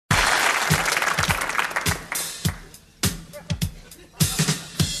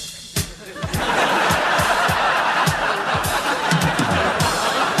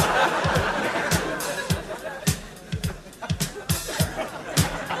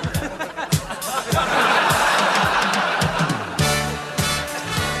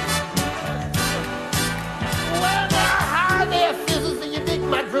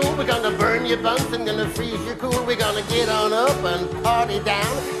get on up and party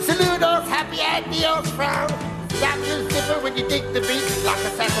down. Saludos, happy adios, frown. Stop your zipper when you dig the beat, like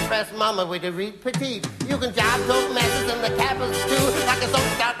a sassafras mama with a reed petite. You can jive those masses and the cappers too, like a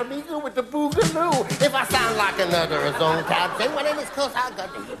song Dr. Mika with the boogaloo. If I sound like another song type thing, well then it's cause I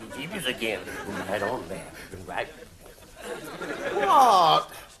got the heebie-jeebies again. Right on there, right.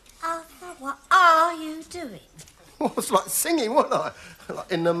 What? Arthur, what are you doing? Well, it's like singing, wasn't I?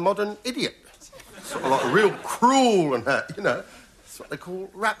 Like in The Modern Idiot. Sort of like real cruel and that, you know. That's what they call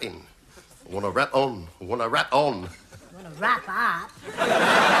rapping. I want to rap on. I want to rap on. You want to rap up? In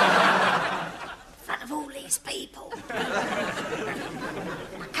front of all these people.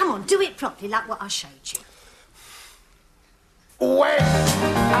 Now, come on, do it properly, like what I showed you. When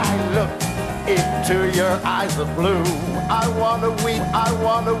I look into your eyes of blue, I wanna weep, I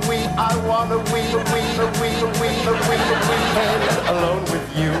wanna weep, I wanna weep, and alone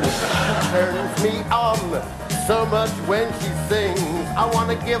with you turns me on so much when she sings. I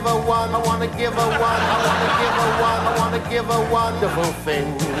wanna give her one, I wanna give her one, I wanna give her one, I wanna give her wonderful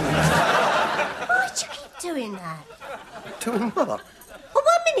things. Why do you keep doing that? Doing what? Well,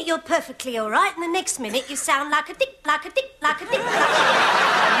 one minute you're perfectly all right, and the next minute you sound like a dick, like a dick, like a dick, like a dick.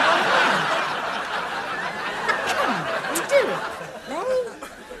 Do it,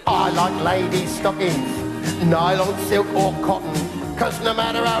 I like lady stockings, nylon, silk or cotton, 'cause no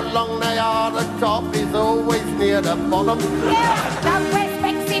matter how long they are, the top is always near the bottom. Yeah, the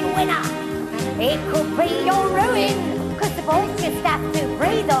respecting winner. It could be your ruin, 'cause the boys just have to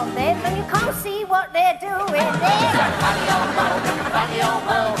breathe on them and you can't see what they're doing. It's a funny old world, funny old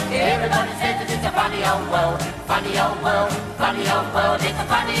world. Everybody says that it's a funny old world, funny old world, funny old world. It's a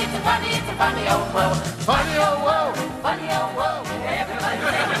funny old world, Funny old world.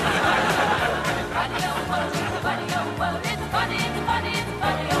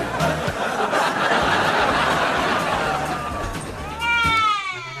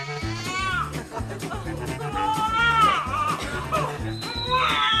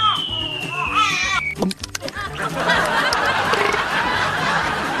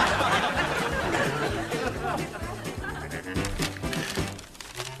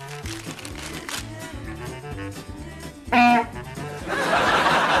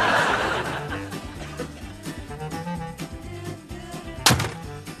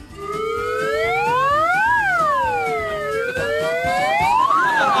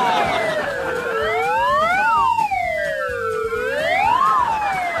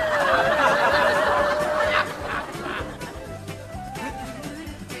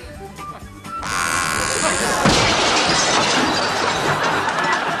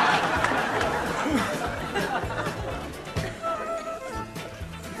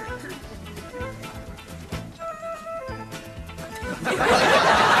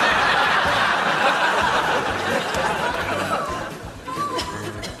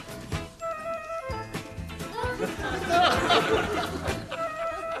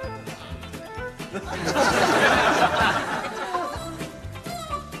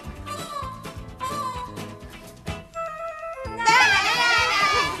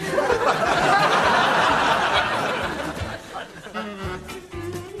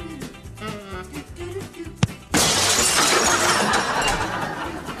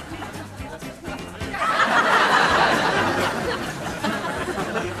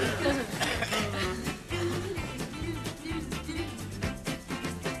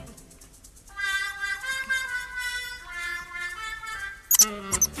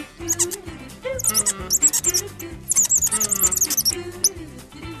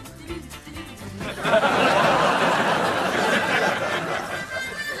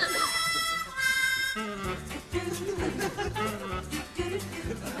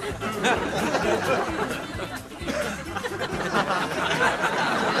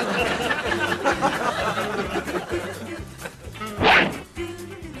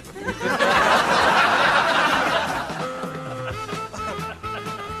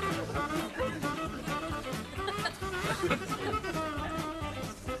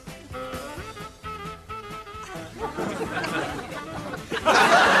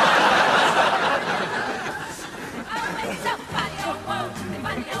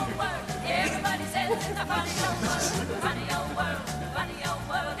 funny old world. Everybody says it's a funny old world, funny old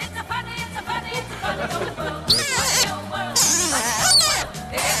world. It's a funny old world.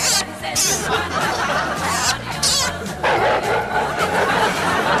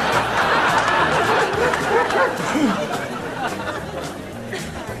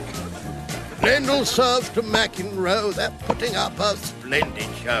 Glendale serves to McEnroe. They're putting up a splendid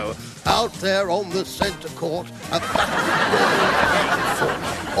show. Out there on the centre court, a battle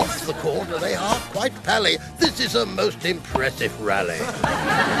off across the corner. They are quite pally. This is a most impressive rally.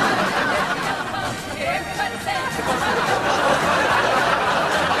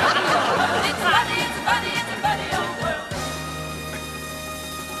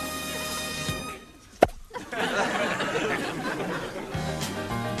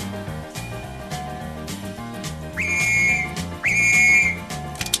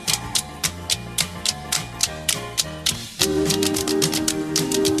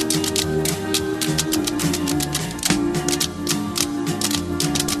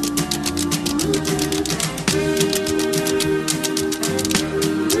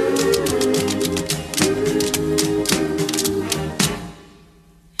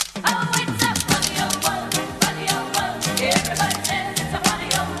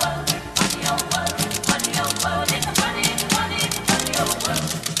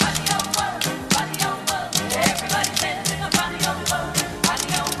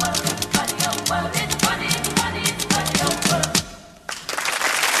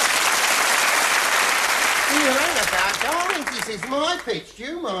 This is my pitch. Do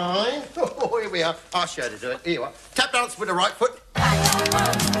you mind? Oh, here we are. I'll show you how to do it. Here you are. Tap dance with the right foot. Tap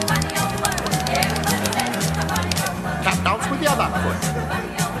dance with the other foot.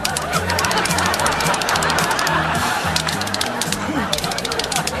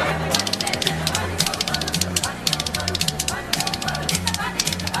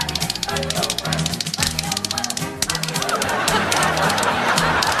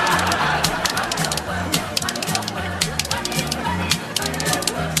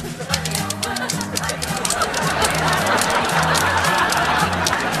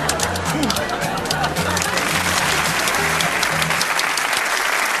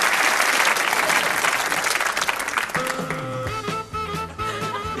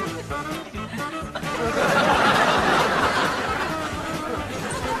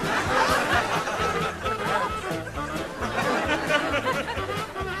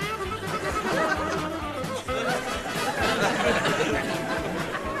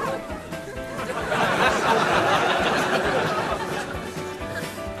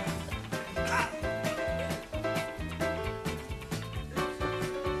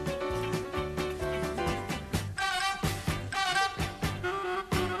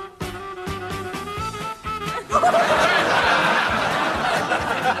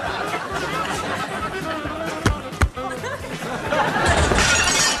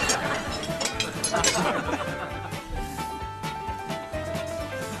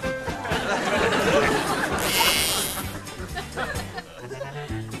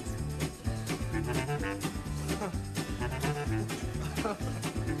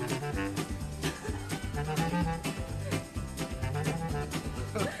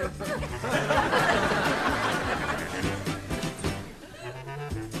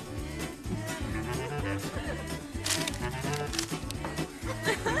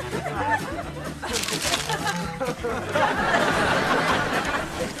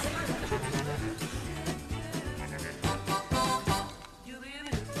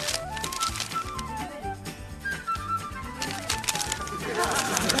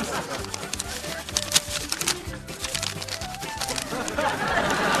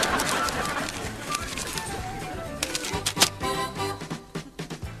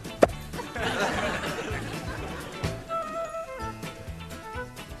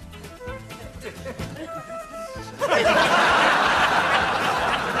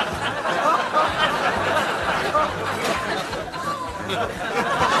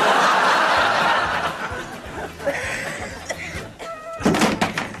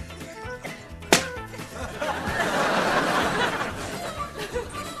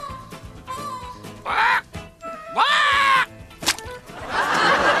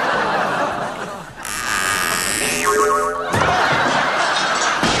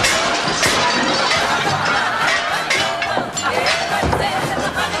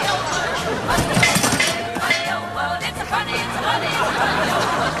 It's a funny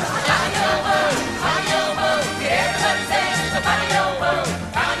world.